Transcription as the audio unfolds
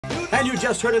And you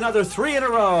just heard another 3 in a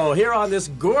row here on this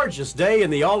gorgeous day in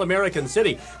the All-American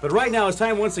City. But right now it's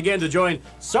time once again to join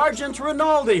Sergeant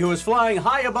Rinaldi, who is flying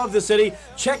high above the city,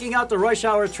 checking out the rush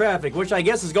hour traffic, which I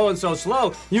guess is going so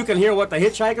slow you can hear what the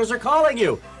hitchhikers are calling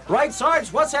you. Right,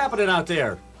 Sarge? What's happening out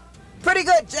there? Pretty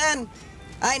good, Jen.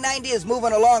 I-90 is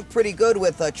moving along pretty good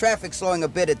with traffic slowing a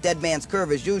bit at Dead Man's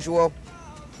Curve as usual.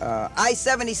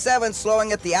 I-77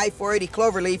 slowing at the I-480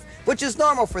 Cloverleaf, which is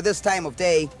normal for this time of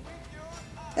day.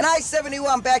 And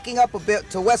I-71 backing up a bit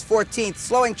to West 14th,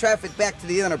 slowing traffic back to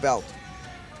the inner belt.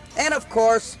 And of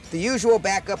course, the usual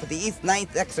backup at the East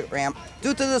 9th exit ramp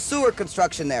due to the sewer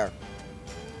construction there.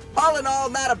 All in all,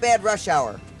 not a bad rush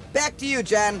hour. Back to you,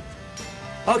 Jen.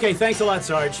 Okay, thanks a lot,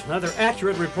 Sarge. Another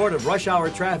accurate report of rush hour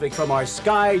traffic from our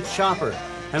Sky Chopper.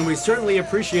 And we certainly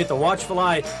appreciate the watchful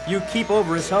eye you keep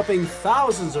over us, helping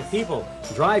thousands of people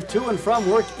drive to and from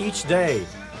work each day.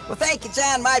 Well, thank you,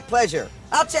 John. My pleasure.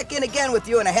 I'll check in again with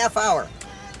you in a half hour.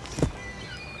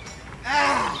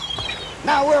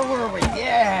 Now, where were we?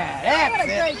 Yeah, that's it. What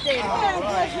a great day.